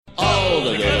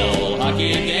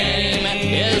hockey game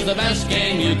is the best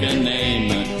game you can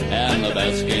name. And the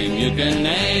best game you can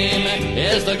name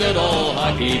is the good old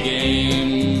hockey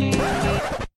game.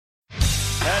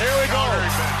 And here we go.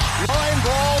 Line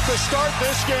brawl to start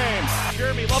this game.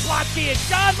 Jeremy Leblotsky and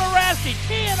John Moraski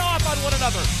teeing off on one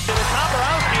another.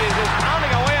 Toporowski is just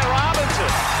pounding away at Robinson.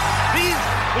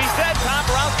 We said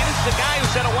Toporowski, this is the guy who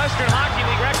set a Western Hockey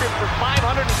League record for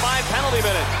 505 penalty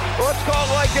minutes. Let's call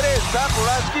it like it is.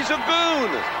 Toporowski's a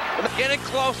goon. Getting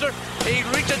closer. He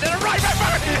reaches in a right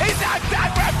back. He's not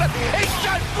Scott Grimson. He's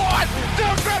just floored. Stu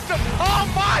Grimson. Oh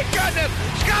my goodness.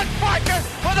 Scott Parker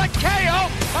for the KO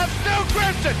of Stu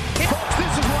Grimson. This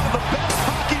is one of the best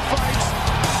hockey fights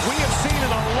we have seen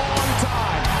in a long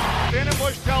time.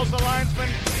 Bush tells the linesman,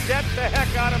 get the heck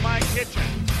out of my kitchen.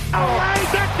 Ray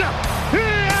Dixon, he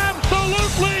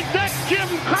absolutely decked Jim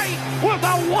Kite with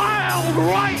a wild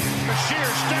right. Sheer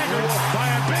staggered by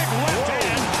a big left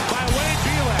hand by Wade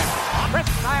Belak. Chris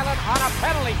Nyland on a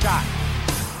penalty shot.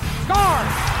 Score!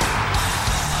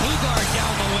 Bugard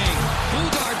down the wing.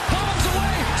 Bugard pulls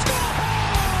away. Score!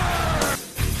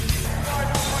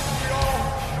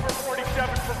 Number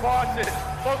 47 for Boston.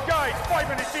 Those guys, 5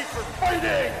 minutes each for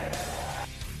fighting.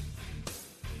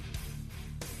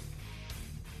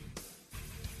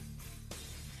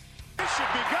 This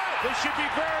should be good. This should be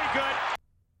very good.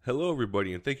 Hello,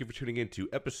 everybody, and thank you for tuning in to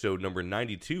episode number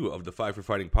 92 of the Five for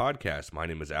Fighting podcast. My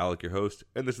name is Alec, your host,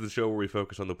 and this is the show where we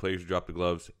focus on the players who drop the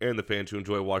gloves and the fans who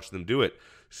enjoy watching them do it.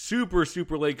 Super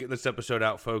late getting this episode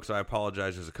out, folks. I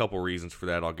apologize. There's a couple reasons for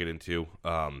that I'll get into.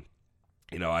 I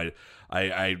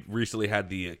recently had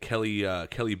the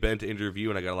Kelly Bent interview,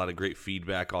 and I got a lot of great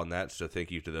feedback on that, so thank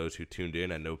you to those who tuned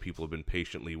in. I know people have been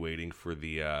patiently waiting for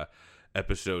the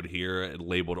episode here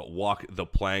labeled Walk the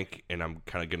Plank, and I'm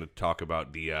kind of going to talk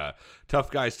about the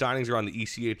tough guys signings around the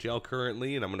ECHL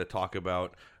currently, and I'm going to talk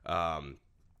about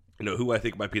who I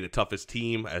think might be the toughest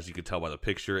team, as you can tell by the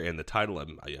picture and the title.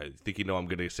 I think I'm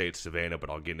going to say it's Savannah, but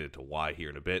I'll get into why here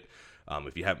in a bit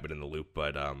if you haven't been in the loop.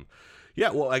 But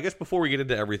I guess before we get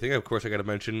into everything, of course, I got to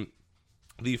mention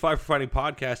the Five for Fighting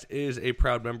podcast is a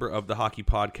proud member of the Hockey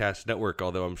Podcast Network,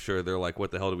 although I'm sure they're like, what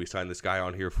the hell do we sign this guy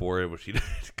on here for? Which he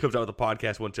comes out with a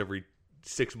podcast once every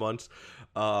 6 months.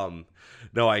 No,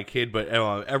 I kid, but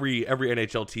every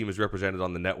NHL team is represented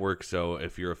on the network, so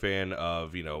if you're a fan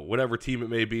of, whatever team it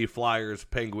may be, Flyers,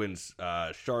 Penguins,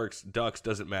 Sharks, Ducks,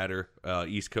 doesn't matter,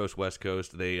 East Coast, West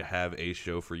Coast, they have a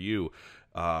show for you.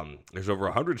 There's over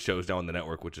 100 shows now on the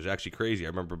network, which is actually crazy. I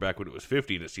remember back when it was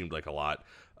 50 and it seemed like a lot.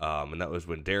 And that was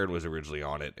when Darren was originally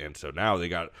on it. And so now they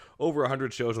got over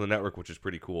 100 shows on the network, which is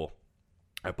pretty cool.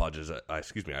 I apologize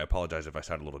if I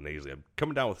sound a little nasally. I'm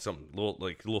coming down with some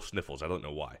little sniffles. I don't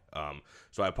know why.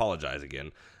 So I apologize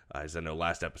again. As I know,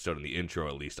 last episode in the intro,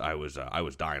 at least, I was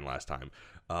dying last time.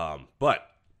 But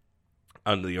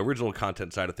on the original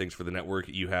content side of things for the network,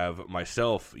 you have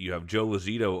myself, you have Joe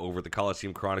Lazito over at the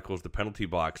Coliseum Chronicles, The Penalty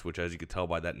Box, which, as you can tell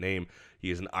by that name, he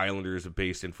is an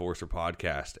Islanders-based enforcer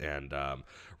podcast. And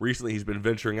recently he's been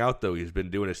venturing out, though. He's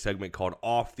been doing a segment called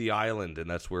Off the Island, and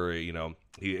that's where,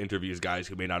 he interviews guys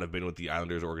who may not have been with the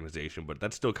Islanders organization, but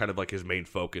that's still kind of like his main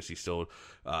focus. He still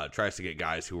tries to get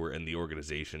guys who are in the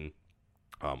organization.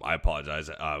 I apologize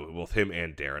with him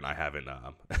and Darren. I haven't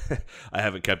I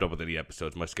haven't kept up with any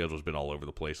episodes. My schedule's been all over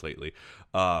the place lately.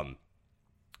 And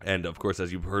of course,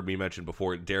 as you've heard me mention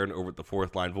before, Darren over at the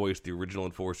Fourth Line Voice, the original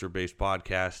enforcer-based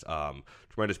podcast.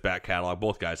 Tremendous back catalog.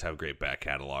 Both guys have great back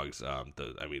catalogs.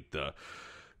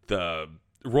 The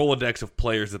Rolodex of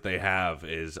players that they have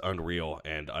is unreal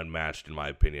and unmatched, in my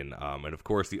opinion. And of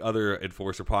course, the other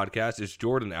enforcer podcast is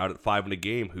Jordan out at 5 in a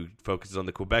Game, who focuses on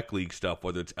the Quebec League stuff,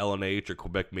 whether it's LNH or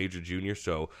Quebec Major Junior.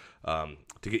 So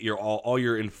to get your all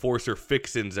your enforcer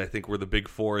fixins, I think we're the big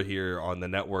four here on the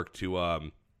network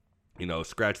to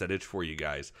scratch that itch for you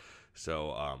guys. So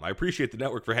I appreciate the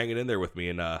network for hanging in there with me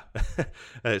and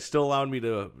it's still allowing me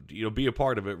to be a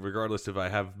part of it, regardless if I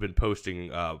have been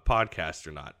posting podcasts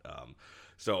or not.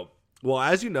 Well,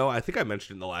 as you know, I think I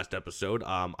mentioned in the last episode,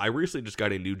 I recently just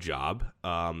got a new job,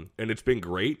 and it's been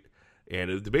great.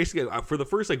 And basically, for the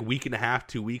first week and a half,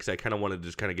 2 weeks, I kind of wanted to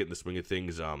just kind of get in the swing of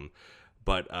things.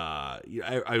 But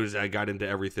I got into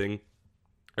everything.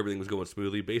 Everything was going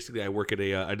smoothly. Basically, I work at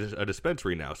a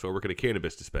dispensary now, so I work at a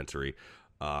cannabis dispensary.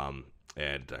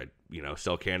 And I,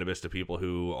 sell cannabis to people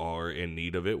who are in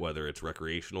need of it, whether it's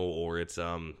recreational or it's,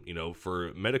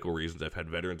 for medical reasons. I've had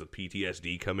veterans with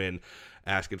PTSD come in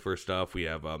asking for stuff. We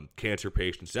have cancer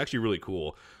patients. It's actually really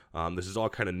cool. This is all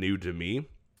kind of new to me.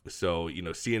 So,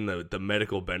 seeing the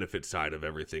medical benefit side of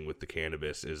everything with the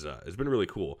cannabis has been really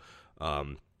cool.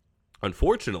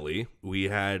 Unfortunately, we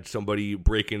had somebody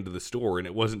break into the store, and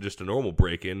it wasn't just a normal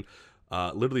break-in.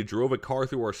 literally drove a car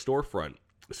through our storefront.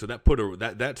 So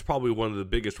that's probably one of the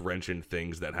biggest wrenching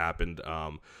things that happened.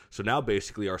 So now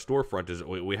basically our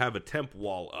storefront we have a temp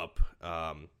wall up,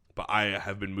 but I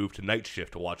have been moved to night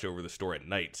shift to watch over the store at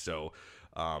night. So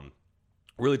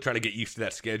really trying to get used to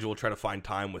that schedule, try to find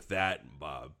time with that,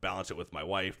 balance it with my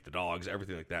wife, the dogs,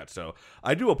 everything like that. So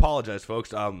I do apologize,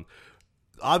 folks.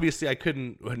 Obviously,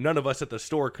 none of us at the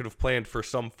store could have planned for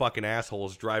some fucking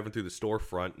assholes driving through the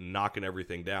storefront and knocking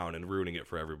everything down and ruining it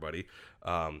for everybody.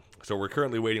 So we're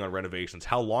currently waiting on renovations.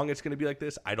 How long it's going to be like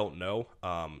this, I don't know.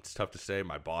 It's tough to say.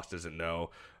 My boss doesn't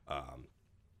know.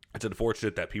 It's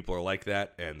unfortunate that people are like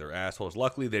that and they're assholes.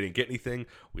 Luckily, they didn't get anything.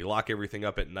 We lock everything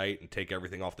up at night and take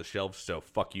everything off the shelves. So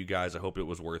fuck you guys. I hope it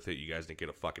was worth it. You guys didn't get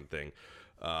a fucking thing.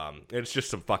 It's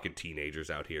just some fucking teenagers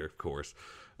out here, of course.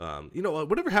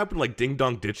 Whatever happened to, like,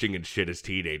 ding-dong ditching and shit as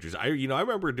teenagers? I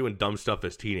remember doing dumb stuff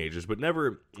as teenagers, but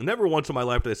never once in my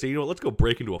life did I say, let's go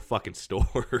break into a fucking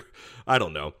store. I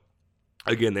don't know.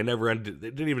 Again, they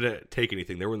didn't even take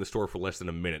anything. They were in the store for less than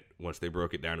a minute once they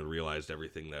broke it down and realized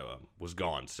everything that was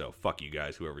gone. So fuck you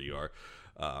guys, whoever you are.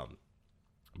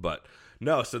 But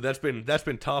no, so that's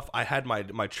been tough. I had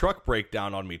my truck break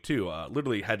down on me too.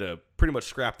 Literally had to pretty much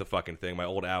scrap the fucking thing, my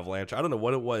old Avalanche. I don't know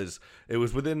what it was. It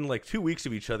was within like 2 weeks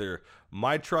of each other.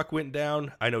 My truck went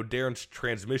down. I know Darren's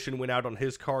transmission went out on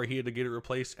his car. He had to get it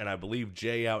replaced. And I believe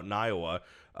Jay out in Iowa,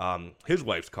 his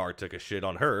wife's car took a shit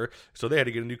on her. So they had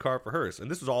to get a new car for hers. And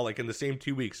this was all like in the same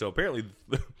 2 weeks. So apparently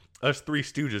us three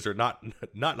stooges are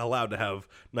not allowed to have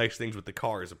nice things with the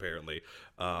cars, apparently.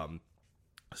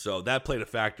 So that played a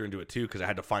factor into it too, because I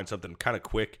had to find something kind of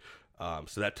quick.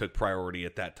 So that took priority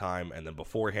at that time. And then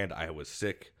beforehand, I was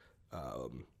sick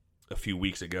a few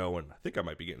weeks ago, and I think I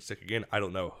might be getting sick again. I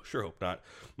don't know. Sure hope not.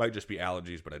 Might just be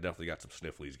allergies, but I definitely got some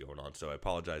snifflies going on. So I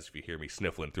apologize if you hear me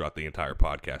sniffling throughout the entire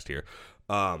podcast here.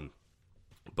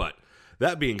 But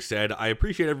that being said, I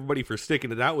appreciate everybody for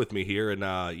sticking it out with me here and,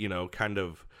 kind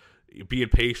of being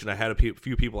patient. I had a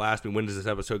few people ask me, when is this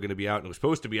episode going to be out? And it was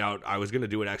supposed to be out. I was going to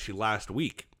do it actually last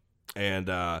week, and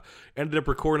ended up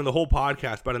recording the whole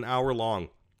podcast, about an hour long.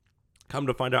 Come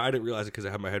to find out, I didn't realize it because I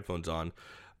had my headphones on.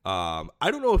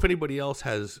 I don't know if anybody else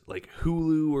has like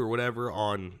Hulu or whatever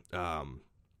on,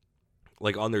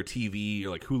 like on their TV or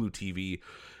like Hulu TV.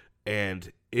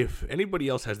 And if anybody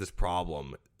else has this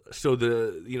problem, so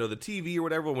the TV or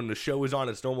whatever, when the show is on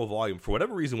its normal volume, for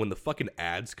whatever reason, when the fucking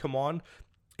ads come on,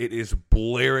 it is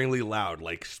blaringly loud,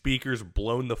 like speakers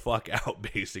blown the fuck out,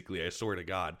 basically. I swear to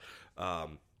God.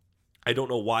 I don't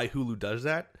know why Hulu does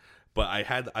that, but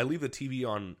I leave the TV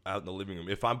on out in the living room.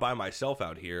 If I'm by myself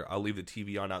out here, I'll leave the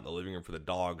TV on out in the living room for the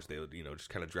dogs. They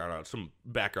just kind of drown out some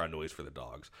background noise for the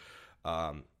dogs.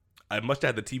 I must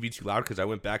have had the TV too loud because I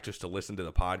went back just to listen to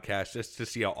the podcast, just to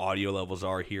see how audio levels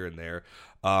are here and there.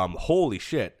 Holy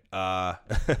shit.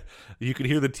 You can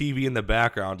hear the TV in the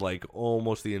background like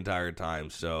almost the entire time.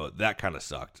 So that kind of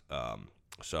sucked.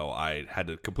 So I had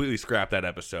to completely scrap that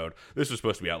episode. This was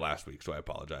supposed to be out last week, so I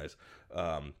apologize.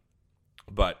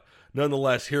 But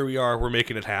nonetheless, here we are. We're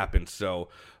making it happen. So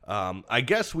I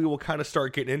guess we will kind of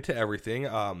start getting into everything.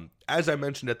 As I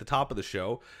mentioned at the top of the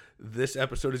show, this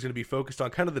episode is going to be focused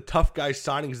on kind of the tough guy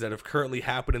signings that have currently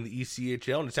happened in the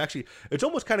ECHL. And it's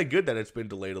almost kind of good that it's been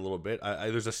delayed a little bit.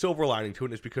 There's a silver lining to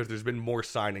it. It's because there's been more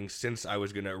signings since I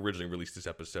was going to originally release this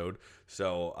episode.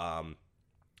 So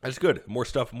that's good. More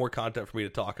stuff, more content for me to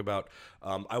talk about.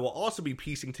 I will also be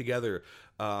piecing together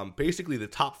basically the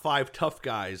top 5 tough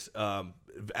guys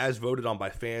as voted on by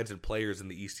fans and players in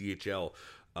the ECHL.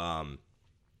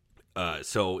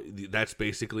 So that's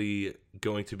basically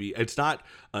going to be, it's not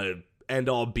an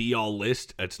end-all be-all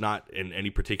list. It's not in any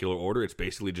particular order. It's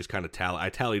basically just kind of I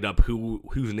tallied up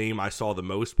whose name I saw the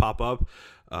most pop up.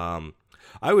 I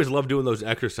always love doing those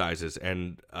exercises,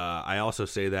 and I also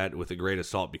say that with a grain of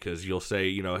salt because you'll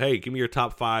say, hey, give me your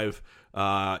top 5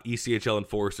 ECHL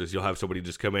enforcers. You'll have somebody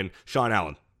just come in, Sean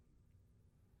Allen.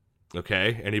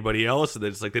 Okay, anybody else? And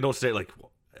it's like they don't say, like,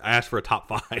 I asked for a top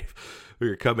 5.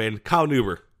 Or come in, Kyle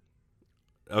Neuber.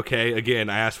 Okay, again,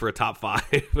 I asked for a top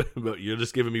 5, but you're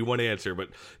just giving me one answer. But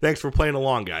thanks for playing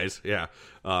along, guys. Yeah.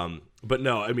 But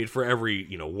no, I mean, for every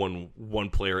one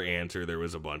player answer, there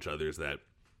was a bunch of others that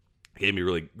gave me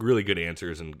really, really good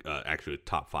answers and actually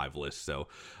top 5 lists. So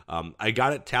I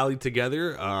got it tallied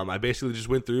together. I basically just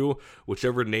went through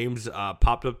whichever names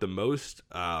popped up the most.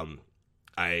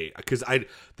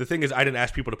 The thing is, I didn't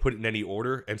ask people to put it in any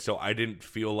order, and so I didn't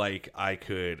feel like I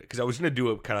could, because I was going to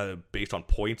do it kind of based on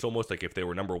points almost, like if they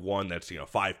were number 1, that's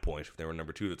 5 points. If they were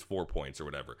number 2, that's 4 points or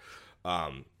whatever.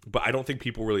 But I don't think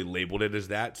people really labeled it as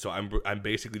that, so I'm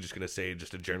basically just going to say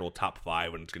just a general top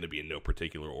 5, and it's going to be in no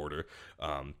particular order.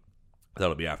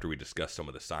 That'll be after we discuss some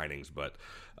of the signings, but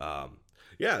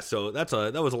yeah, so that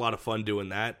was a lot of fun doing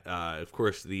that. Of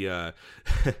course, the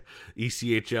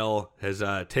ECHL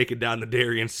has taken down the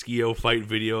Darian Skio fight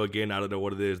video again. I don't know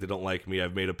what it is. They don't like me. I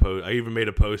even made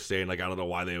a post saying, like, I don't know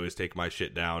why they always take my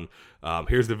shit down.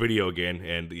 Here's the video again,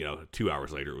 and 2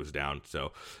 hours later it was down.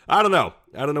 So I don't know.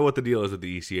 I don't know what the deal is with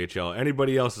the ECHL.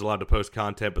 Anybody else is allowed to post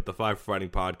content, but the Five for Fighting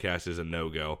podcast is a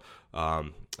no-go.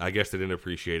 I guess they didn't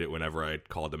appreciate it whenever I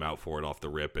called them out for it off the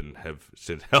rip, and have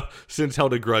since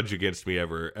held a grudge against me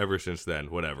ever since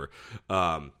then. Whatever.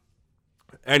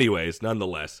 Anyways,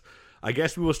 nonetheless, I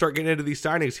guess we will start getting into these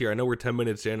signings here. I know we're 10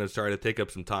 minutes in. I'm sorry to take up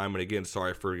some time, and again,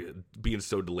 sorry for being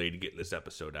so delayed getting this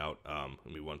episode out.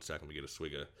 Let me 1 second to get a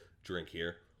swig of drink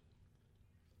here.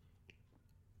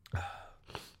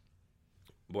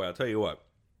 Boy, I'll tell you what.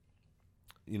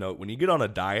 When you get on a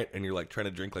diet and you're like trying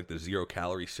to drink like the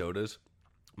 0-calorie sodas,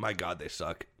 my God, they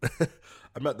suck.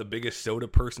 I'm not the biggest soda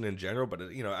person in general, but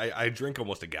I drink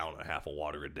almost 1.5 gallons of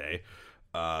water a day.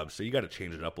 So you got to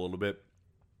change it up a little bit.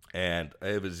 And I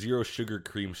have a 0 sugar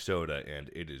cream soda, and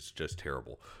it is just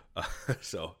terrible.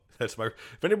 So that's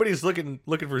if anybody's looking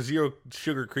for 0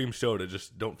 sugar cream soda,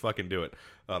 just don't fucking do it.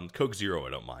 Coke Zero,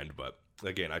 I don't mind, but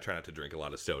again, I try not to drink a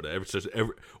lot of soda.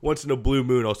 Once in a blue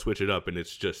moon, I'll switch it up, and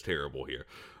it's just terrible here.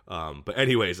 But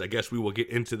anyways, I guess we will get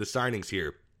into the signings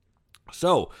here.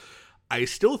 So, I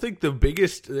still think the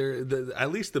biggest,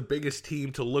 at least the biggest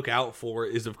team to look out for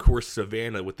is, of course,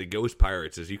 Savannah with the Ghost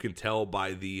Pirates. As you can tell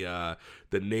by the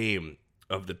name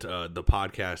of the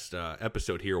podcast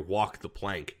episode here, Walk the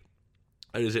Plank.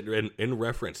 It is in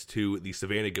reference to the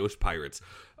Savannah Ghost Pirates.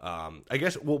 I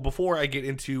guess, well, before I get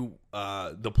into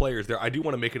the players there, I do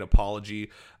want to make an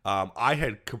apology. I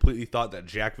had completely thought that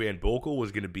Jack Van Boekel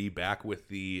was going to be back with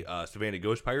the Savannah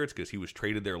Ghost Pirates because he was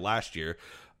traded there last year.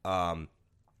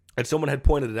 And someone had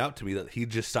pointed it out to me that he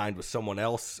just signed with someone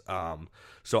else.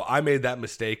 So I made that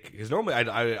mistake because normally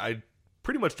I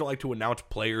pretty much don't like to announce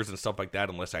players and stuff like that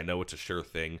unless I know it's a sure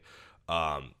thing.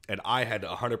 And I had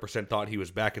 100% thought he was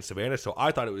back in Savannah, so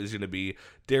I thought it was going to be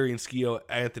Darian Skio,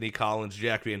 Anthony Collins,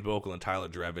 Jack Van Boekel, and Tyler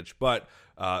Drevich. But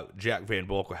Jack Van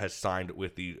Boekel has signed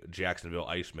with the Jacksonville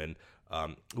Icemen,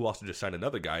 who also just signed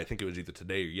another guy. I think it was either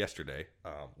today or yesterday,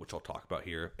 which I'll talk about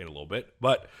here in a little bit.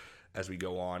 But as we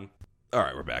go on. All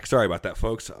right, we're back. Sorry about that,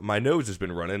 folks. My nose has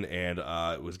been running, and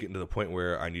it was getting to the point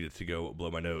where I needed to go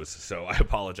blow my nose, so I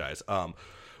apologize.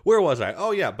 Where was I?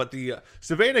 Oh, yeah, but the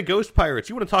Savannah Ghost Pirates,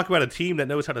 you want to talk about a team that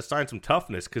knows how to sign some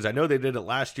toughness, because I know they did it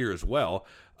last year as well,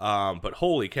 but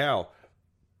holy cow.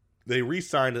 They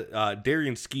re-signed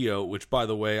Darian Skio, which, by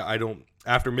the way,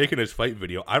 after making his fight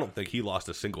video, I don't think he lost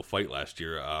a single fight last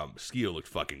year. Skio looked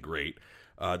fucking great.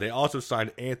 They also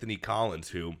signed Anthony Collins,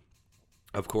 who,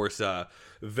 of course,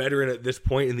 veteran at this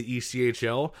point in the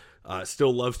ECHL,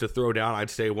 still loves to throw down. I'd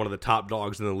say one of the top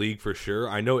dogs in the league for sure.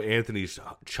 I know Anthony's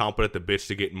chomping at the bits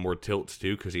to get more tilts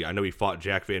too, because I know he fought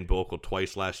Jack Van Boekel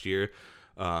twice last year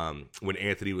when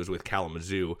Anthony was with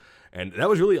Kalamazoo, and that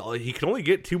was really all. He could only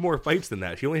get 2 more fights than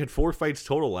that. He only had 4 fights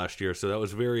total last year, so that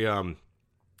was very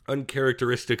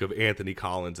uncharacteristic of Anthony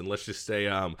Collins. And let's just say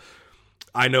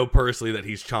I know personally that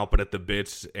he's chomping at the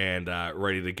bits and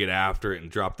ready to get after it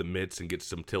and drop the mitts and get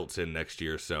some tilts in next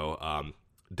year. So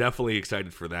definitely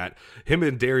excited for that. Him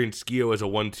and Darian Skio as a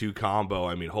 1-2 combo.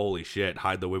 I mean, holy shit,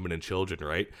 hide the women and children,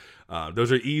 right?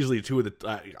 Those are easily 2 of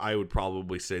the, I would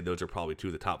probably say those are probably 2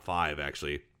 of the top 5,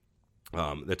 actually.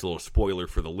 That's a little spoiler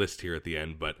for the list here at the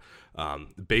end, but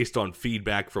based on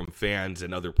feedback from fans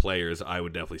and other players, I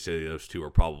would definitely say those 2 are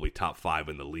probably top 5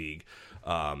 in the league.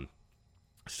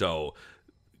 So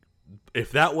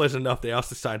if that wasn't enough, they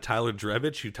also signed Tyler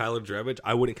Drevich,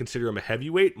 I wouldn't consider him a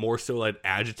heavyweight, more so like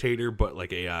agitator, but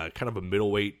like a kind of a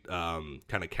middleweight kind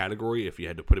of category if you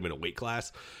had to put him in a weight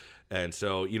class. And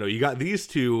so, you got these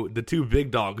two, the 2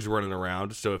 big dogs running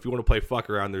around. So if you want to play fuck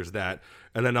around, there's that.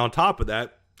 And then on top of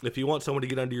that, if you want someone to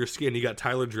get under your skin, you got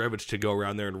Tyler Drevich to go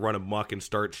around there and run amok and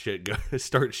start shit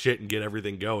and get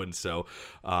everything going. So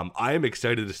I am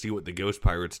excited to see what the Ghost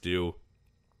Pirates do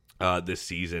this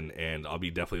season, and I'll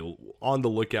be definitely on the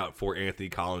lookout for Anthony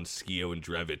Collins, Skio, and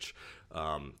Drevich.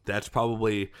 That's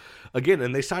probably, again,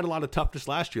 and they signed a lot of toughness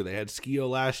last year. They had Skio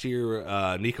last year,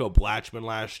 Nico Blatchman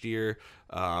last year,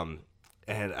 and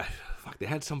they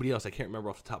had somebody else. I can't remember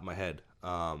off the top of my head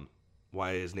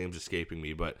why his name's escaping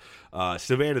me, but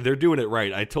Savannah, they're doing it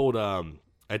right. I told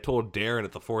Darren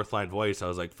at the Fourth Line Voice, I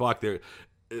was like, fuck,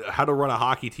 how to run a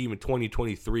hockey team in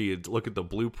 2023. Look at the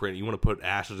blueprint. You want to put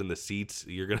ashes in the seats,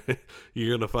 you're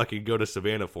gonna fucking go to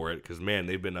Savannah for it, because man,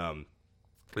 they've been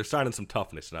they're signing some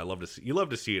toughness, and you love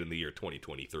to see it in the year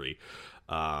 2023.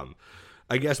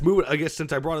 I guess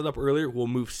since I brought it up earlier, we'll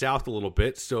move south a little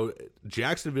bit. So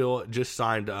Jacksonville just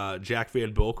signed Jack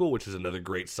Van Boekel, which is another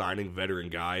great signing, veteran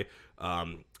guy.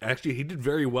 Actually, he did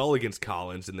very well against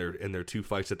Collins in their 2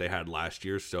 fights that they had last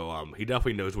year. So he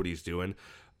definitely knows what he's doing.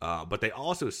 But they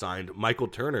also signed Michael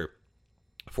Turner,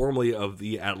 formerly of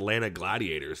the Atlanta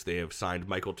Gladiators. They have signed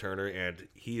Michael Turner, and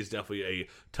he is definitely a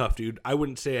tough dude. I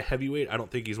wouldn't say a heavyweight. I don't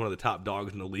think he's one of the top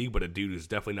dogs in the league, but a dude who's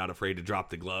definitely not afraid to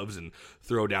drop the gloves and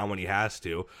throw down when he has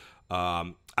to.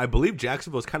 I believe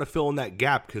Jacksonville is kind of filling that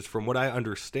gap because from what I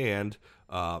understand,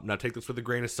 now take this with a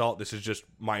grain of salt, this is just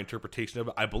my interpretation of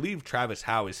it. I believe Travis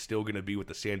Howe is still going to be with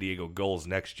the San Diego Gulls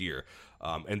next year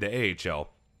in the AHL.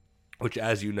 Which,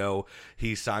 as you know,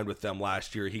 he signed with them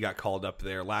last year. He got called up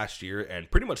there last year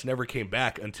and pretty much never came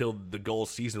back until the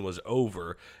Gulls season was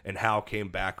over. And Howe came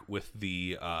back with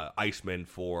the Icemen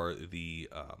for the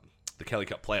Kelly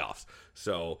Cup playoffs.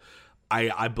 So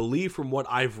I believe from what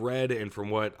I've read and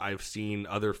from what I've seen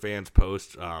other fans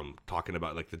post, talking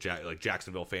about like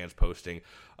Jacksonville fans posting,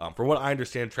 from what I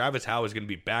understand, Travis Howe is going to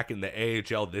be back in the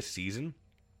AHL this season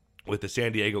with the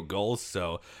San Diego Gulls.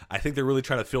 So I think they're really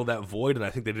trying to fill that void, and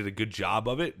I think they did a good job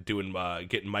of it,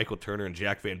 getting Michael Turner and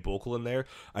Jack Van Boekel in there.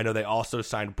 I know they also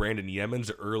signed Brandon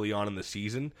Yemens early on in the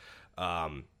season.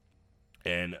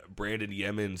 And Brandon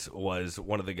Yemens was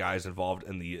one of the guys involved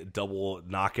in the double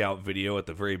knockout video at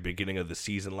the very beginning of the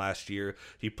season last year.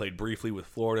 He played briefly with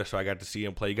Florida, so I got to see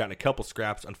him play. He got in a couple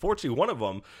scraps. Unfortunately, one of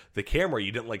them, the camera,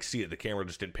 you didn't see it. The camera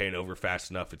just didn't pan over fast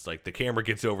enough. It's like the camera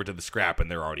gets over to the scrap, and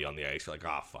they're already on the ice. You're like,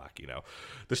 oh, fuck,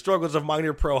 The struggles of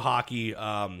minor pro hockey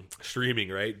streaming,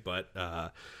 right?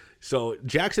 But so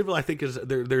Jacksonville, I think,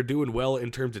 they're doing well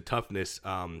in terms of toughness.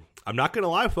 I'm not gonna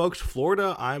lie, folks.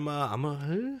 Florida, I'm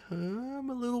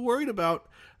a little worried about.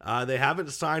 They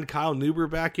haven't signed Kyle Neuber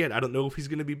back yet. I don't know if he's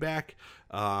gonna be back.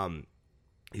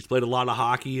 He's played a lot of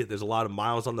hockey. There's a lot of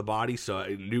miles on the body. So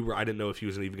Neuber, I didn't know if he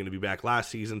was even going to be back last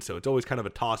season. So it's always kind of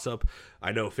a toss-up.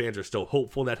 I know fans are still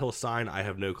hopeful that he'll sign. I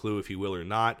have no clue if he will or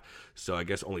not. So I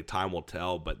guess only time will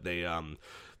tell. But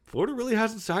Florida really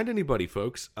hasn't signed anybody,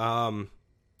 folks.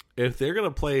 If they're going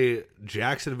to play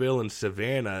Jacksonville and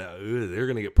Savannah, they're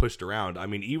going to get pushed around. I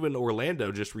mean, even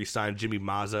Orlando just re-signed Jimmy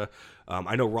Mazza.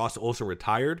 I know Ross Olson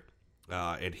retired,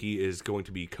 and he is going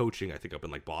to be coaching, I think, up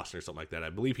in Boston or something like that. I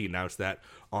believe he announced that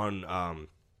on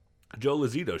Joe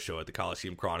Lazito's show at the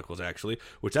Coliseum Chronicles, actually,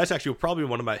 which that's actually probably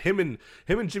one of my him and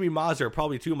Jimmy Mazza are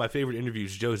probably two of my favorite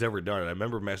interviews Joe's ever done. And I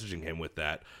remember messaging him with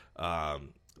that.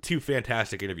 Two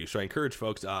fantastic interviews. So I encourage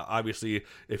folks, obviously,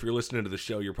 if you're listening to the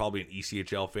show, you're probably an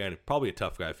ECHL fan, probably a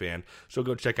Tough Guy fan. So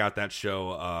go check out that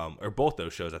show, or both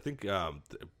those shows. I think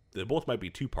they both might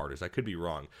be two-parters. I could be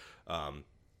wrong.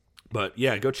 But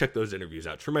yeah, go check those interviews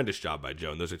out. Tremendous job by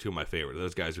Joe, and those are two of my favorite.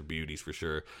 Those guys are beauties for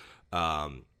sure.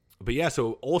 But yeah,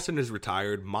 so Olsen is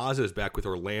retired. Mazza is back with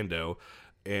Orlando.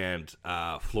 And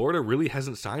Florida really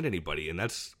hasn't signed anybody, and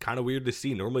that's kind of weird to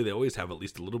see. Normally, they always have at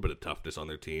least a little bit of toughness on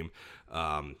their team.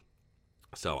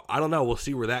 So I don't know. We'll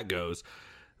see where that goes.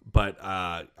 But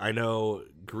I know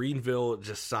Greenville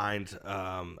just signed.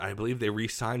 I believe they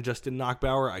re-signed Justin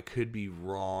Knockbauer. I could be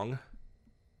wrong.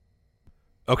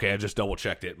 Okay, I just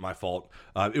double-checked it. My fault.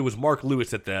 It was Mark Lewis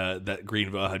that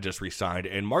Greenville had just re-signed.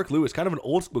 And Mark Lewis, kind of an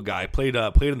old-school guy, played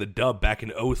in the Dub back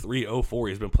in 03, 04.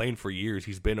 He's been playing for years.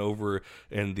 He's been over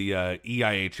in the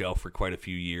EIHL for quite a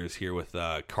few years here with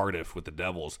Cardiff with the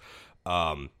Devils.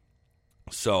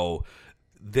 So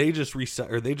they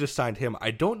just signed him.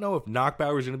 I don't know if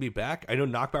Knockbauer is going to be back. I know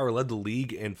Knockbauer led the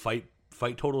league in fight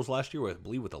totals last year, I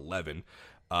believe, with 11.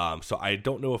 So I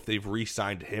don't know if they've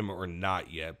re-signed him or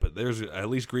not yet, but there's at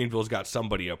least Greenville's got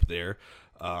somebody up there.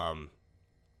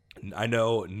 I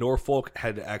know Norfolk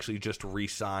had actually just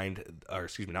re-signed, or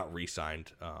excuse me, not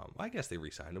re-signed. I guess they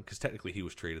re-signed him because technically he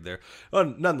was traded there.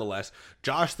 Nonetheless,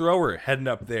 Josh Thrower heading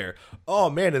up there. Oh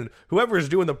man, and whoever is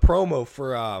doing the promo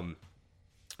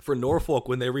for Norfolk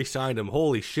when they re-signed him,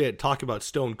 holy shit! Talk about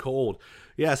stone cold.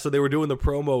 Yeah, so they were doing the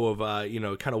promo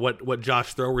of, kind of what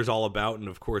Josh Thrower is all about. And,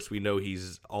 of course, we know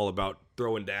he's all about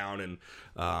throwing down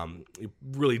and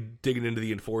really digging into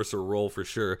the enforcer role for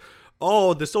sure.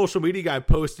 Oh, the social media guy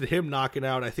posted him knocking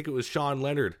out, I think it was Sean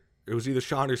Leonard. It was either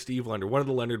Sean or Steve Leonard, one of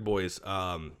the Leonard boys,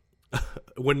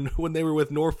 when they were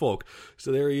with Norfolk.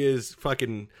 So there he is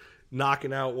fucking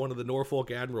knocking out one of the Norfolk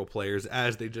Admiral players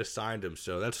as they just signed him.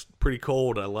 So that's pretty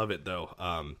cold. I love it, though.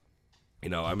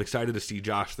 I'm excited to see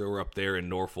Josh Thrower up there in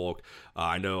Norfolk.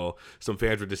 I know some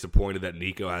fans were disappointed that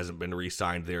Nico hasn't been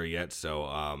re-signed there yet.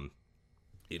 So,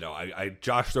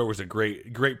 Josh Thrower's a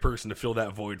great person to fill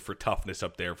that void for toughness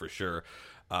up there for sure.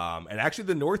 And actually,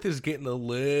 the North is getting a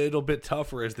little bit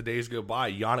tougher as the days go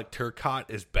by. Yannick Turcotte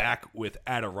is back with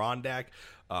Adirondack.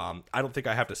 I don't think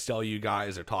I have to sell you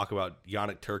guys or talk about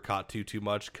Yannick Turcotte too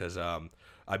much because,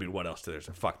 what else is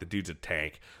there? Fuck, the dude's a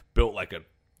tank. Built like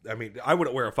I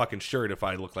wouldn't wear a fucking shirt if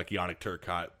I looked like Yannick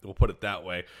Turcotte. We'll put it that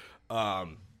way.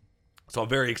 So I'm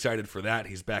very excited for that.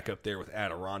 He's back up there with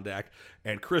Adirondack.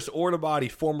 And Chris Ortobody,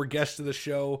 former guest of the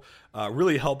show,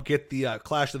 really helped get the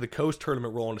Clash of the Coast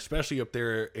tournament rolling, especially up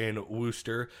there in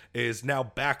Worcester, is now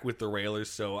back with the Railers.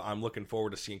 So I'm looking forward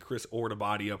to seeing Chris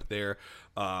Ortobody up there.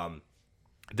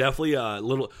 Definitely a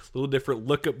little different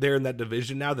look up there in that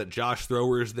division now that Josh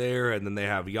Thrower is there, and then they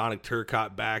have Yannick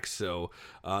Turcotte back. So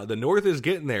the North is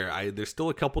getting there. There's still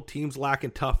a couple teams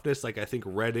lacking toughness, like I think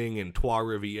Reading and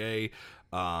Trois-Rivières.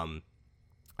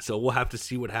 So we'll have to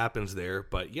see what happens there.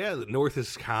 But yeah, the North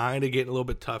is kind of getting a little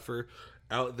bit tougher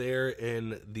out there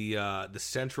in the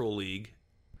Central League.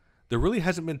 There really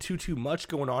hasn't been too much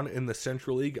going on in the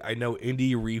Central League. I know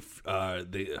Indy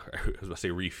refueled.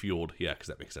 Yeah, because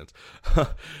that makes sense.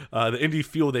 The Indy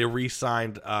Fuel, they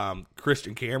re-signed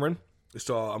Christian Cameron.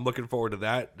 So I'm looking forward to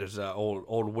that. There's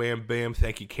old Wham Bam.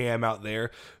 Thank you, Cam, out there.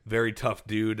 Very tough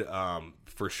dude,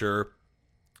 for sure.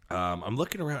 I'm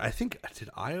looking around. I think, did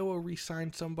Iowa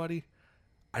re-sign somebody?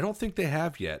 I don't think they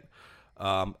have yet.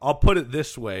 I'll put it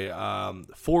this way.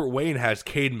 Fort Wayne has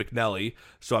Cade McNelly,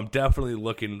 so I'm definitely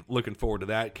looking forward to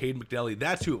that. Cade McNelly,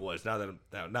 that's who it was. Now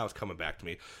it's coming back to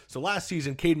me. So last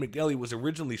season, Cade McNelly was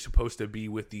originally supposed to be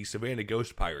with the Savannah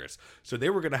Ghost Pirates. So they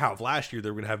were going to have, last year,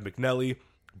 they were going to have McNelly,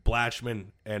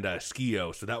 Blatchman, and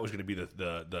Skio. So that was going to be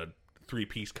the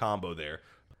three-piece combo there.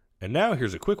 And now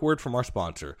here's a quick word from our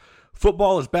sponsor.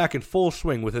 Football is back in full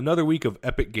swing with another week of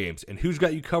epic games. And who's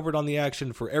got you covered on the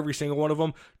action for every single one of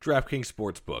them? DraftKings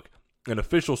Sportsbook, an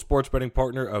official sports betting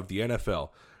partner of the NFL.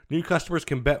 New customers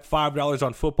can bet $5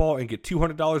 on football and get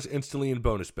 $200 instantly in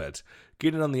bonus bets.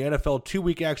 Get in on the NFL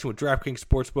 2-week action with DraftKings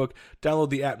Sportsbook.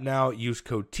 Download the app now. Use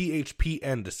code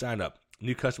THPN to sign up.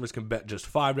 New customers can bet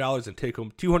just $5 and take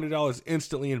home $200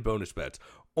 instantly in bonus bets.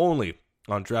 Only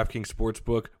on DraftKings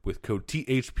Sportsbook with code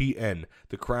THPN.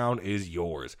 The crown is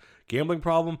yours. Gambling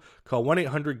problem? Call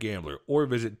 1-800-GAMBLER or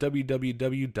visit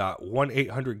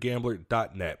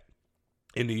www.1800gambler.net.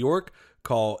 In New York,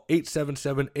 call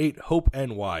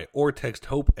 877-8-HOPE-NY or text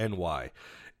HOPE-NY.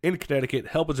 In Connecticut,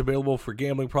 help is available for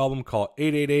gambling problem. Call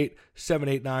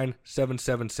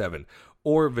 888-789-777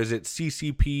 or visit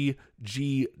ccpg.org.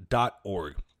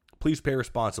 Please pay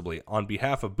responsibly. On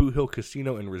behalf of Boot Hill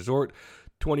Casino and Resort,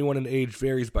 21 and age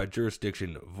varies by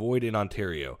jurisdiction. Void in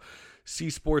Ontario. See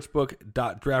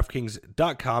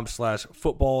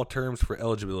sportsbook.draftkings.com/football terms for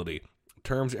eligibility.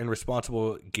 Terms and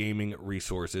responsible gaming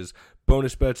resources.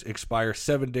 Bonus bets expire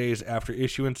 7 days after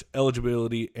issuance.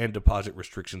 Eligibility and deposit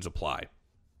restrictions apply.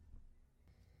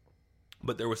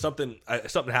 But there was something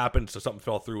happened, so something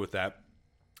fell through with that.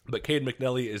 But Cade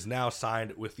McNelly is now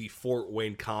signed with the Fort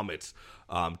Wayne Comets.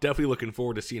 Definitely looking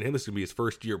forward to seeing him. This is going to be his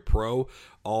first year pro.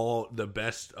 All the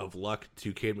best of luck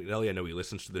to Cade McNelly. I know he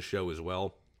listens to the show as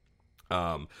well.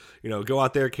 Go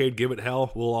out there, Cade, give it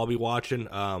hell. We'll all be watching.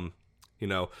 I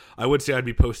would say I'd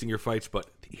be posting your fights, but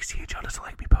the ECHL doesn't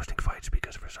like me posting fights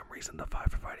because for some reason the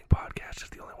Five for Fighting podcast is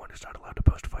the only one who's not allowed to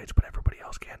post fights, but everybody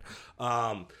else can.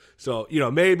 So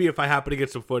maybe if I happen to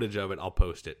get some footage of it, I'll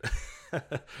post it.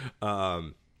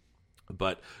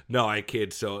 But no, I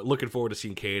kid. So looking forward to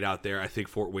seeing Cade out there. I think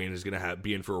Fort Wayne is going to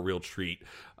be in for a real treat.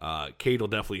 Cade will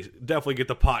definitely get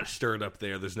the pot stirred up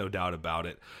there. There's no doubt about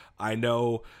it. I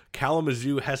know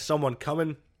Kalamazoo has someone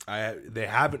coming. They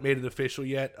haven't made it official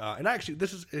yet. And actually,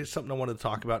 this is something I wanted to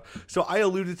talk about. So I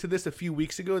alluded to this a few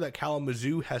weeks ago that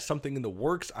Kalamazoo has something in the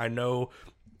works. I know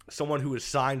someone who is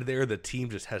signed there. The team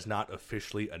just has not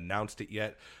officially announced it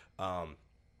yet.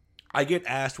 I get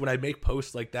asked when I make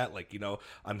posts like that,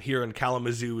 I'm hearing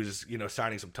Kalamazoo is,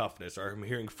 signing some toughness, or I'm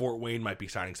hearing Fort Wayne might be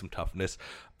signing some toughness.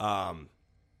 I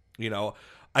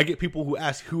get people who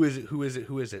ask, who is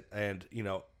it? And,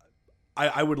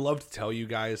 I would love to tell you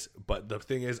guys, but the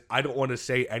thing is, I don't want to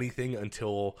say anything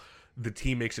until the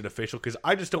team makes it official, because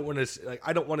I just don't want to,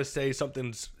 I don't want to say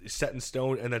something's set in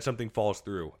stone and then something falls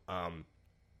through.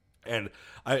 And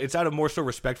it's out of more so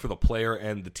respect for the player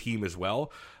and the team as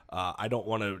well. I don't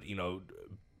want to,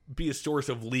 be a source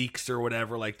of leaks or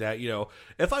whatever like that.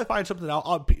 If I find something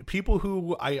out, people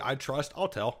who I trust, I'll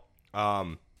tell.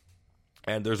 And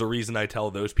there's a reason I tell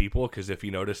those people, because if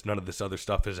you notice, none of this other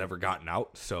stuff has ever gotten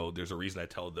out. So there's a reason I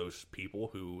tell those people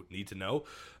who need to know.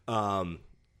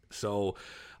 So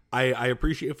I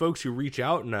appreciate folks who reach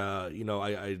out, and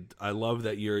I love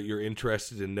that you're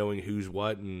interested in knowing who's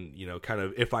what, and kind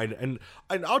of if and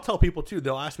I'll tell people too.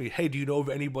 They'll ask me, hey, do you know of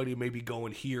anybody maybe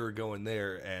going here or going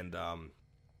there, and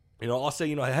I'll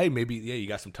say, hey, maybe, you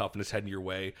got some toughness heading your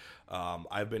way.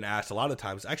 I've been asked a lot of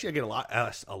times. Actually, I get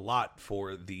asked a lot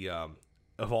for the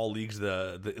of all leagues,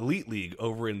 the Elite League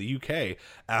over in the UK,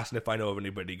 asking if I know of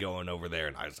anybody going over there,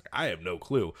 and I was like, I have no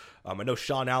clue. I know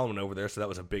Sean Allen went over there, so that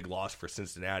was a big loss for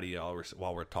Cincinnati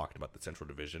while we're talking about the Central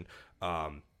Division.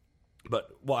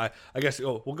 But I guess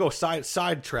we'll go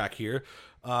sidetrack here.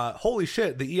 Holy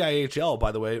shit, the EIHL,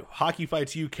 by the way, Hockey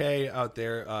Fights UK out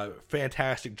there,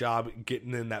 fantastic job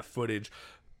getting in that footage.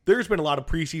 There's been a lot of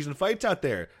preseason fights out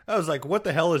there. I was like, what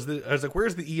the hell is this? I was like,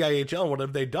 where's the EIHL and what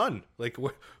have they done? Like,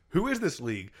 who is this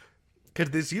league? Because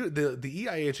the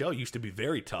EIHL used to be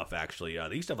very tough, actually.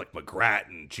 They used to have like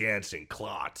McGrattan, Jansen,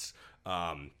 Klotz,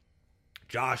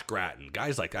 Josh Grattan,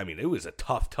 guys like, it was a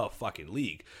tough fucking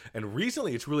league. And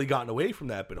recently it's really gotten away from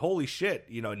that, but holy shit,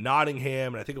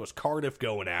 Nottingham, and I think it was Cardiff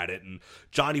going at it, and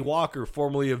Johnny Walker,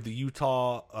 formerly of the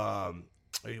Utah,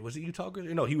 was it Utah?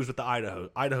 No, he was with the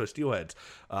Idaho Steelheads.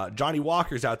 Johnny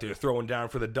Walker's out there throwing down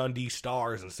for the Dundee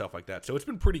Stars and stuff like that. So it's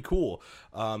been pretty cool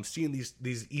seeing these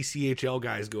ECHL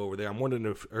guys go over there. I'm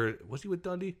wondering or was he with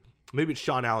Dundee? Maybe it's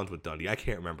Sean Allen's with Dundee. I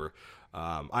can't remember.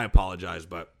 I apologize,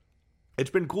 but it's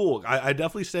been cool. I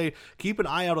definitely say keep an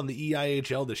eye out on the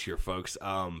EIHL this year, folks.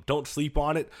 Don't sleep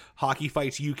on it. Hockey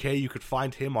Fights UK, you could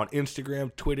find him on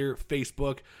Instagram, Twitter,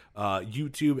 Facebook,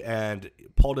 YouTube, and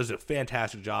Paul does a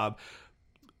fantastic job.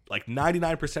 Like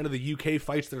 99% of the UK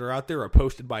fights that are out there are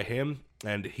posted by him,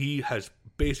 and he has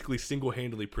basically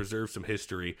single-handedly preserved some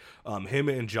history. Him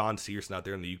and John Searson out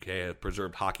there in the UK have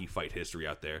preserved hockey fight history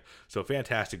out there. So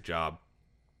fantastic job.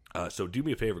 So do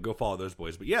me a favor, go follow those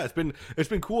boys. But yeah, it's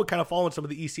been cool kind of following some of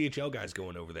the ECHL guys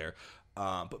going over there.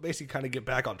 But basically kind of get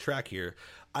back on track here.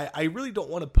 I really don't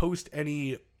want to post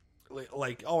any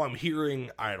like, oh, I'm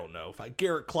hearing, I don't know, if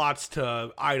Garrett Klotz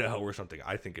to Idaho or something.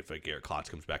 I think if Garrett Klotz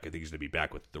comes back, I think he's going to be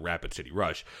back with the Rapid City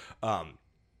Rush.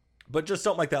 But just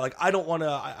something like that. Like, I don't want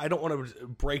to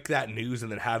break that news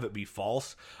and then have it be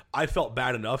false. I felt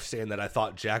bad enough saying that I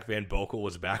thought Jack Van Boekel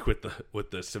was back with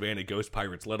the Savannah Ghost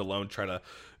Pirates, let alone try to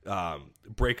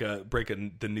break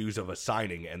the news of a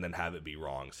signing and then have it be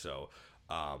wrong. So,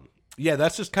 yeah,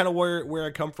 that's just kind of where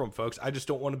I come from, folks. I just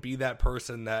don't want to be that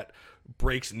person that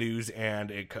breaks news and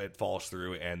it falls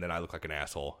through and then I look like an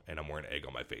asshole and I'm wearing an egg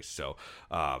on my face. So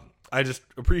I just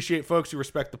appreciate folks who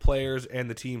respect the players and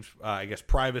the team's, I guess,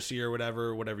 privacy or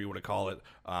whatever you want to call it.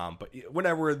 But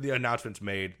whenever the announcement's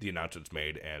made,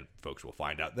 and folks will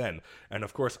find out then. And,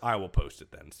 of course, I will post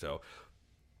it then. So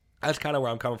that's kind of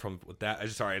where I'm coming from with that. I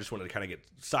just wanted to kind of get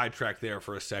sidetracked there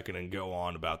for a second and go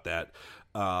on about that.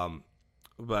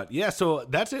 But yeah, so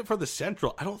that's it for the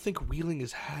Central. I don't think Wheeling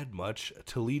has had much.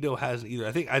 Toledo hasn't either.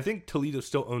 I think Toledo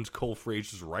still owns Cole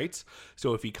Frazier's rights.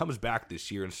 So if he comes back this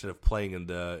year instead of playing in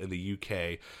the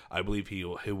UK, I believe he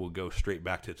will go straight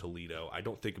back to Toledo. I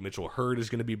don't think Mitchell Hurd is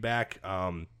going to be back.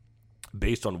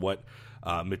 Based on what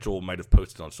Mitchell might have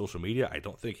posted on social media, I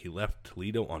don't think he left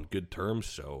Toledo on good terms.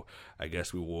 So I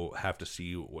guess we will have to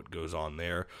see what goes on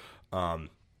there.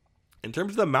 In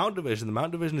terms of the Mountain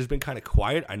Division has been kind of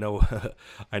quiet. I know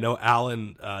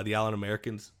Allen, the Allen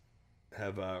Americans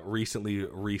have recently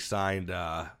re-signed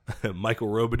Michael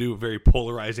Robidoux, a very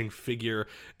polarizing figure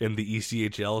in the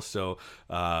ECHL. So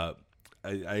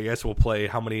I guess we'll play.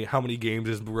 How many games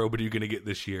is Robidoux going to get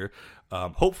this year?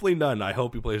 Hopefully none. I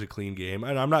hope he plays a clean game.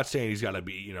 And I'm not saying he's got to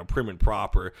be prim and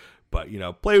proper, but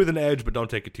play with an edge, but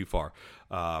don't take it too far.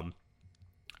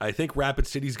 I think Rapid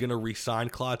City's going to re-sign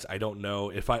Klotz. I don't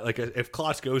know if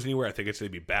Klotz goes anywhere. I think it's going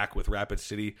to be back with Rapid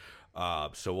City.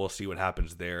 So we'll see what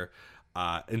happens there.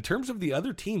 In terms of the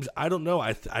other teams, I don't know.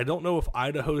 I don't know if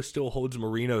Idaho still holds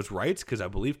Marino's rights because I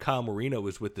believe Kyle Marino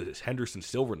is with the Henderson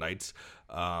Silver Knights,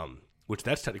 which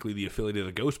that's technically the affiliate of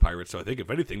the Ghost Pirates. So I think if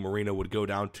anything, Marino would go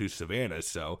down to Savannah.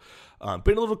 So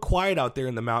been a little quiet out there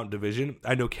in the Mountain Division.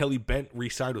 I know Kelly Bent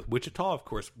re-signed with Wichita, of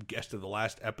course, guest of the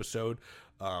last episode.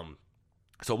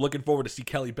 So I'm looking forward to see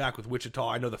Kelly back with Wichita.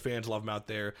 I know the fans love him out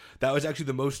there. That was actually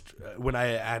the most when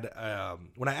I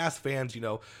asked fans,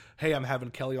 hey, I'm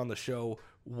having Kelly on the show.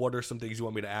 What are some things you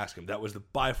want me to ask him? That was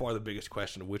by far the biggest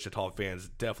question. Wichita fans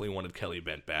definitely wanted Kelly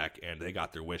Bent back, and they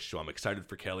got their wish. So I'm excited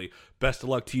for Kelly. Best of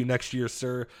luck to you next year,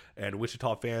 sir. And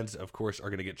Wichita fans, of course,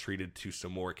 are going to get treated to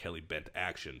some more Kelly Bent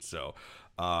action. So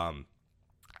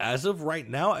as of right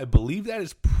now, I believe that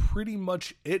is pretty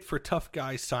much it for tough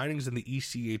guy signings in the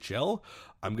ECHL.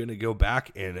 I'm going to go back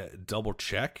and double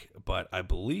check, but I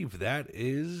believe that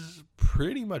is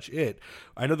pretty much it.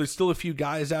 I know there's still a few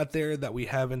guys out there that we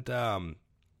haven't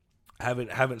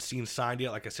seen signed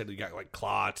yet. Like I said, we got like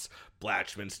Klotz,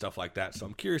 Blatchman, stuff like that. So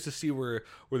I'm curious to see where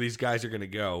these guys are going to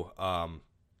go.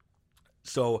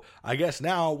 So I guess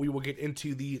now we will get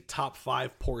into the top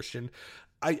 5 portion.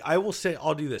 I will say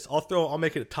I'll do this. I'll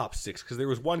make it a top 6 because there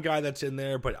was one guy that's in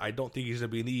there, but I don't think he's going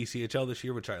to be in the ECHL this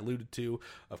year, which I alluded to.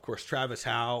 Of course, Travis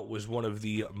Howe was one of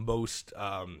the most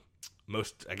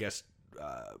I guess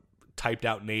typed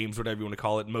out names, whatever you want to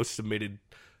call it, most submitted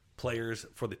players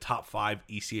for the top 5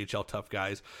 ECHL tough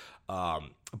guys.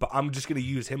 But I'm just going to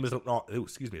use him as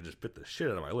excuse me, I just bit the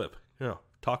shit out of my lip.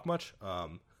 Talk much.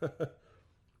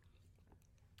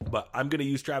 But I'm going to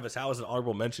use Travis Howe as an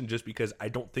honorable mention just because I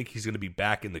don't think he's going to be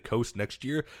back in the Coast next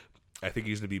year. I think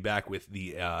he's going to be back with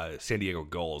the San Diego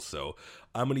Gulls. So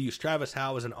I'm going to use Travis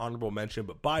Howe as an honorable mention.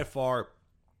 But by far,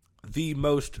 the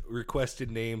most requested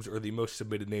names, or the most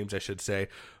submitted names, I should say,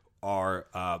 are,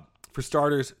 for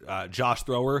starters, Josh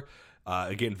Thrower.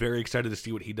 Again, very excited to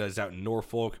see what he does out in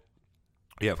Norfolk.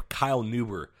 We have Kyle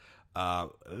Neuber.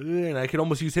 And I could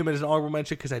almost use him as an honorable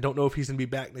mention because I don't know if he's going to be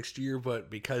back next year, but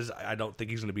because I don't think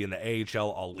he's going to be in the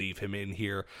AHL, I'll leave him in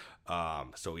here.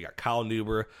 So we got Kyle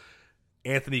Neuber,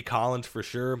 Anthony Collins for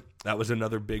sure. That was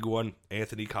another big one.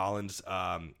 Anthony Collins.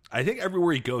 I think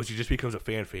everywhere he goes, he just becomes a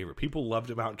fan favorite. People loved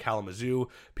him out in Kalamazoo.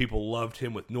 People loved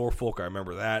him with Norfolk. I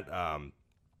remember that.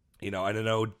 I don't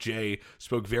know, Jay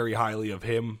spoke very highly of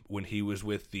him when he was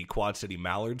with the Quad City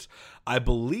Mallards. I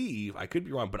believe, I could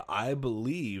be wrong, but I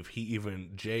believe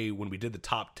Jay, when we did the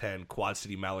top 10 Quad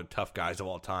City Mallard tough guys of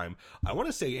all time, I want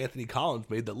to say Anthony Collins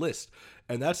made the list.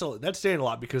 And that's saying a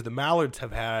lot because the Mallards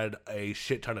have had a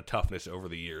shit ton of toughness over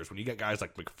the years. When you get guys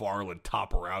like McFarland,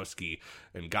 Toporowski,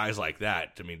 and guys like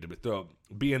that, I mean,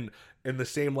 being in the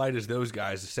same light as those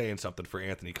guys is saying something for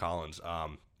Anthony Collins.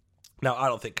 Now, I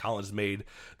don't think Collins made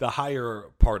the higher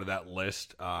part of that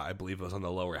list. I believe it was on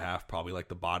the lower half, probably like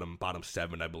the bottom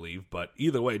 7, I believe. But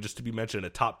either way, just to be mentioned,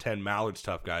 a top 10 Mallards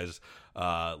tough guys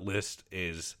list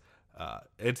is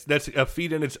that's a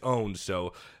feat in its own.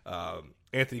 So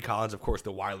Anthony Collins, of course,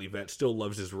 the Wiley vet, still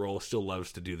loves his role, still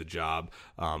loves to do the job.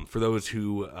 For those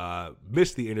who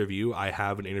missed the interview, I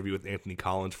have an interview with Anthony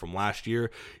Collins from last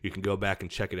year. You can go back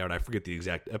and check it out. I forget the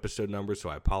exact episode number, so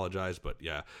I apologize. But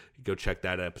yeah, go check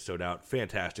that episode out.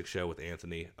 Fantastic show with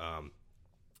Anthony.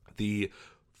 The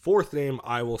fourth name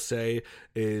I will say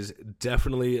is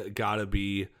definitely got to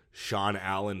be Sean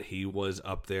Allen. He was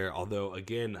up there, although,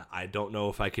 again, I don't know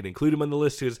if I can include him on the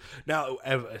list. Because now,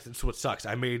 it's what sucks.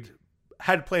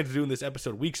 Had planned to do this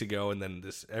episode weeks ago, and then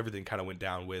everything kind of went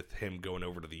down with him going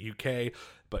over to the UK.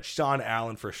 But Sean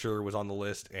Allen for sure was on the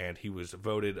list, and he was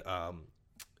voted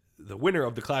the winner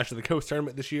of the Clash of the Coast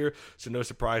tournament this year. So no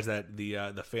surprise that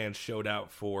the fans showed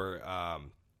out for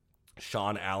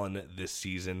Sean Allen this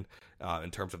season in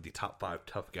terms of the top 5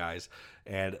 tough guys.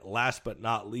 And last but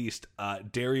not least,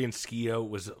 Darian Skio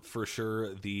was for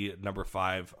sure the number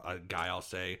 5 guy, I'll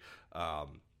say.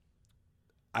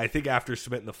 I think after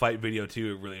submitting the fight video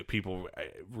too, people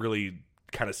really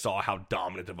kind of saw how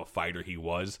dominant of a fighter he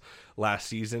was last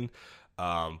season.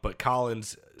 But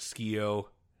Collins, Skio,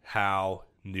 Howe,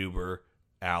 Neuber,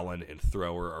 Allen, and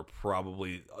Thrower are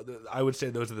probably, I would say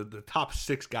those are the top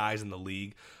 6 guys in the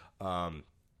league.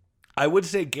 I would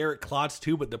say Garrett Klotz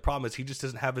too, but the problem is he just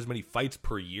doesn't have as many fights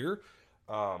per year.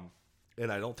 And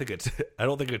I don't think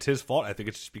it's his fault. I think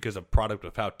it's just because of product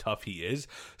of how tough he is.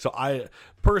 So I'm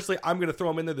going to throw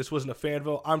him in there. This wasn't a fan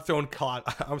vote. I'm throwing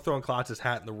Klotz's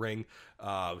hat in the ring.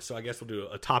 So I guess we'll do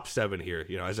a top 7 here.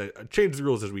 As I change the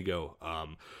rules as we go.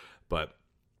 But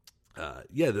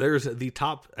there's the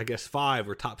top, I guess 5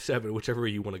 or top 7, whichever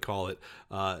you want to call it.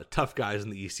 Tough guys in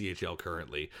the ECHL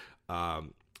currently.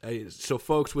 So,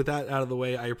 folks, with that out of the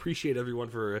way, I appreciate everyone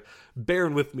for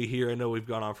bearing with me here. I know we've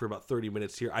gone on for about 30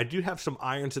 minutes here. I do have some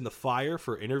irons in the fire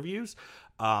for interviews.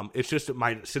 It's just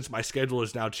that since my schedule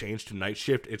has now changed to night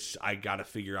shift, I got to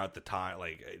figure out the time.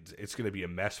 Like, it's going to be a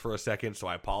mess for a second, so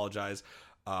I apologize.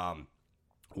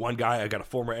 One guy, I got a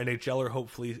former NHLer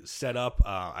hopefully set up.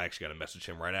 I actually got to message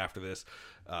him right after this.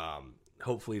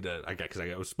 Hopefully, because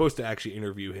I was supposed to actually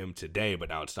interview him today, but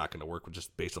now it's not going to work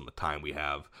just based on the time we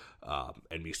have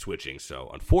and me switching.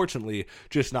 So, unfortunately,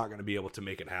 just not going to be able to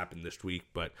make it happen this week.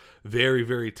 But very,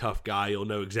 very tough guy. You'll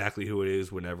know exactly who it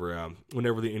is whenever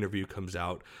the interview comes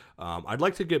out. I'd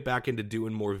like to get back into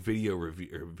doing more video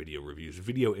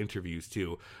interviews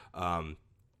too.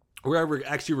 where I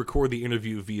actually record the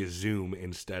interview via Zoom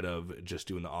instead of just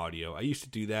doing the audio. I used to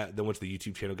do that. Then once the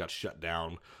YouTube channel got shut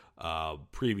down,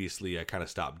 previously I kind of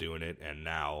stopped doing it, and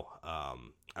now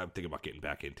I'm thinking about getting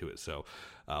back into it. So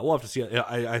we'll have to see.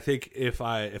 I think if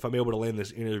I'm able to land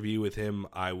this interview with him,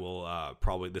 I will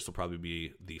this will probably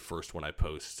be the first one I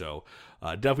post. So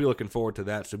definitely looking forward to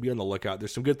that. So be on the lookout.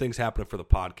 There's some good things happening for the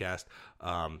podcast.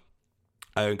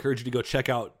 I encourage you to go check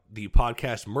out the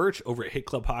podcast merch over at Hit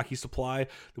Club Hockey Supply.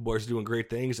 The boys are doing great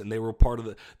things, and they were part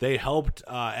of they helped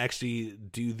actually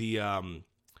do the,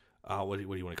 what do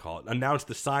you want to call it? Announce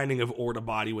the signing of Orta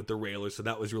Body with the Railers, so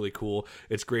that was really cool.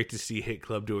 It's great to see Hit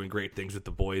Club doing great things with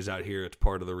the boys out here. It's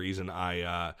part of the reason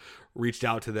I reached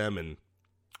out to them and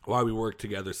why we work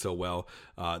together so well.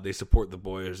 They support the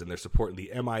boys, and they're supporting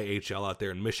the MIHL out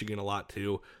there in Michigan a lot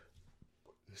too.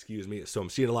 Excuse me. So I'm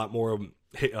seeing a lot more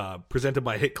presented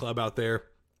by Hit Club out there.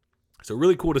 So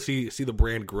really cool to see the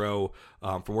brand grow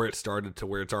from where it started to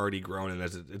where it's already grown, and I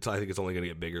think it's only going to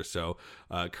get bigger. So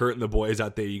Kurt and the boys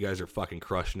out there, you guys are fucking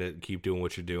crushing it. Keep doing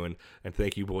what you're doing, and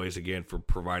thank you boys again for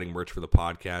providing merch for the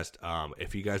podcast.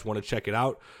 If you guys want to check it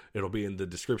out, it'll be in the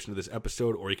description of this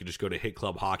episode, or you can just go to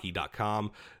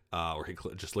hitclubhockey.com. Or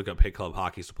just look up Hit Club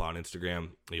Hockey Supply on Instagram,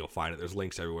 and you'll find it. There's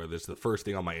links everywhere. There's the first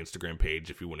thing on my Instagram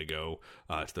page if you want to go.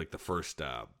 It's like the first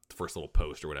little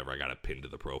post or whatever. I got it pinned to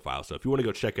the profile. So if you want to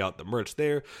go check out the merch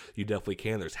there, you definitely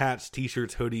can. There's hats,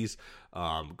 t-shirts, hoodies,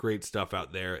 great stuff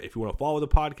out there. If you want to follow the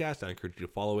podcast, I encourage you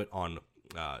to follow it on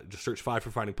just search 5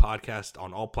 for Finding Podcast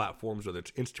on all platforms, whether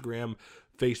it's Instagram,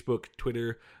 Facebook,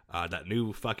 Twitter, that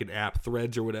new fucking app,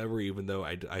 Threads or whatever, even though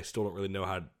I still don't really know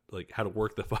how to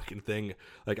work the fucking thing.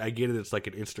 Like, I get it, it's like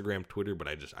an Instagram, Twitter, but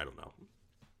I don't know.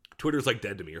 Twitter's like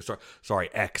dead to me, or sorry,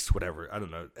 X, whatever. I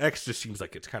don't know. X just seems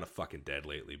like it's kind of fucking dead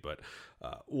lately, but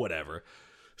whatever.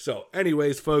 So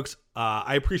anyways, folks,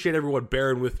 I appreciate everyone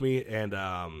bearing with me, and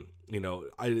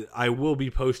I will be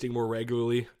posting more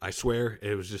regularly. I swear.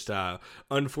 It was just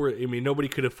nobody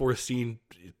could have foreseen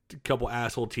a couple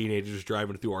asshole teenagers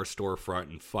driving through our storefront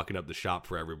and fucking up the shop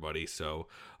for everybody. So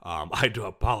I do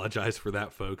apologize for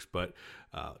that, folks, but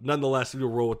nonetheless, we'll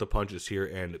roll with the punches here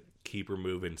and keep her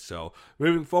moving. So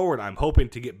moving forward, I'm hoping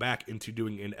to get back into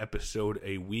doing an episode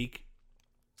a week.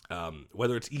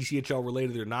 Whether it's ECHL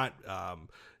related or not,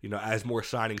 as more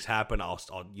signings happen, I'll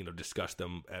discuss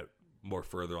them more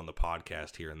further on the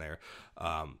podcast here and there.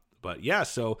 But yeah,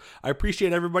 so I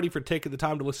appreciate everybody for taking the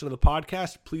time to listen to the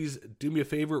podcast. Please do me a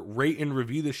favor, rate and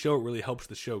review the show. It really helps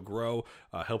the show grow,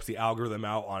 helps the algorithm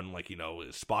out on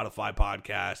Spotify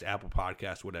podcast, Apple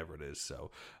podcast, whatever it is. So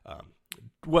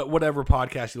whatever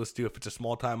podcast you listen to, if it's a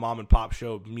small time mom and pop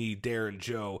show, me, Darren,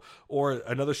 Joe, or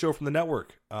another show from the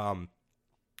network,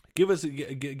 give it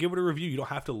a review. You don't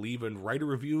have to leave and write a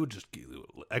review. Just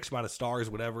X amount of stars,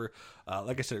 whatever.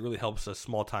 Like I said, it really helps us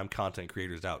small time content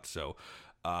creators out. So,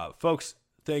 folks,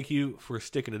 thank you for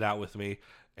sticking it out with me,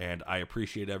 and I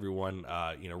appreciate everyone,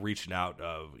 reaching out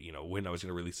of when I was going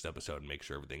to release this episode and make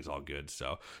sure everything's all good.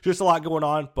 So, just a lot going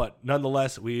on, but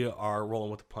nonetheless, we are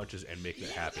rolling with the punches and making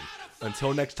it happen.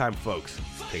 Until next time, folks,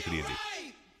 take it easy.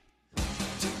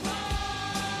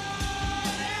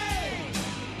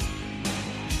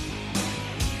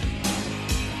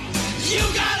 You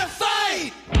gotta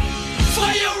fight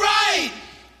for your